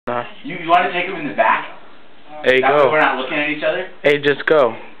You want to take him in the back? Hey, that go. way we're not looking at each other? Hey, just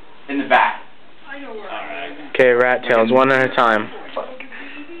go. In the back. Okay, rat tails, one at a time.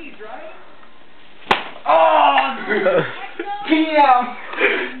 Oh! Damn!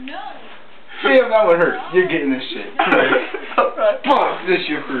 Damn, that would hurt. You're getting this shit. Fuck, this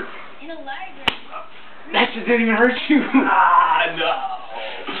shit hurt. That shit didn't even hurt you. Ah, no.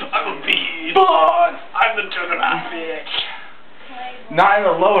 I'm a beast. Fuck! I'm the juggernaut bitch. Not in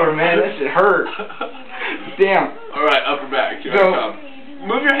the lower, man. That shit hurt. Damn. Alright, upper back. Here I come.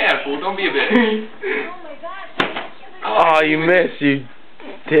 Move your hand, fool. Don't be a bitch. Oh, you missed, you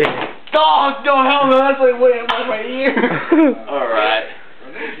dick. Oh, no, hell no. That's like way above my ear. Alright.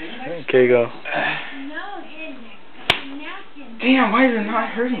 Okay, go. Damn, why is it not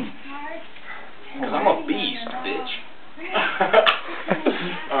hurting? Because I'm a beast, bitch.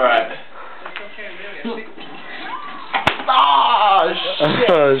 Alright. Oh, shit.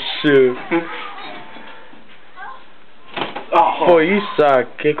 Oh, shoot. Oh, Boy, you suck.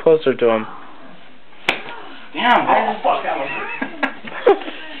 Get closer to him. damn, why Oh, fuck, that one hurt.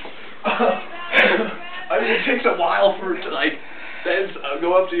 I mean, it takes a while for it to, like, then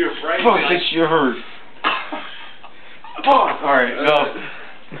go up to your brain. Fuck, like, this shit hurt. Fuck. Alright, go.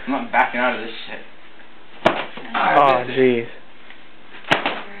 I'm not backing out of this shit. Oh, jeez.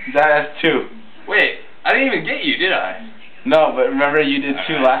 That's 2. Wait, I didn't even get you, did I? No, but remember you did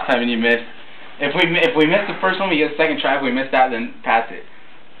 2 last time and you missed. If we miss the first one, we get a second try. If we miss that, then pass it.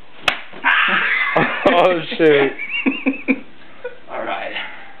 Oh, shoot. Alright.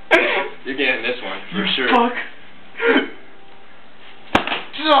 You're getting this one, for sure. Fuck.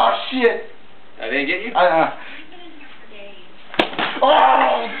 Oh, shit. I didn't get you? Oh,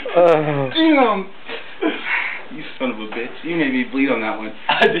 Oh. damn. You son of a bitch. You made me bleed on that one.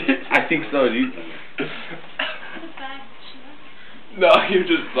 I did? I think so, dude. No, you're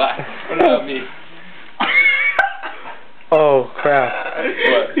just black. What about me? Oh, crap.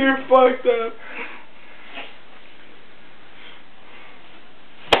 What? You're fucked up.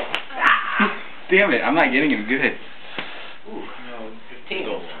 Damn it, I'm not getting him good. Ooh, no, it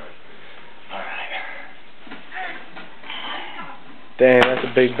tingles. Alright. Dang, that's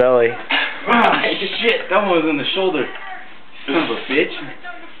a big belly. Oh, shit, that one was in the shoulder. Son of a bitch.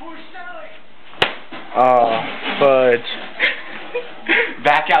 Oh, fudge.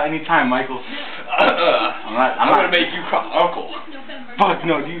 Back out anytime, Michael. I'm gonna make you cry, Uncle. Fuck,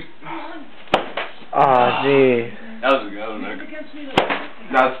 no, dude. Oh, jeez. That was a good one.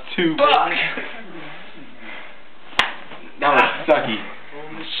 That's 2. Fuck! That was sucky.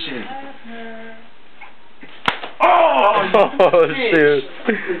 Shit. Oh, Oh, shoot.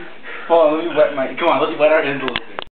 Oh, let me wet my. Come on, let's wet our hands a little.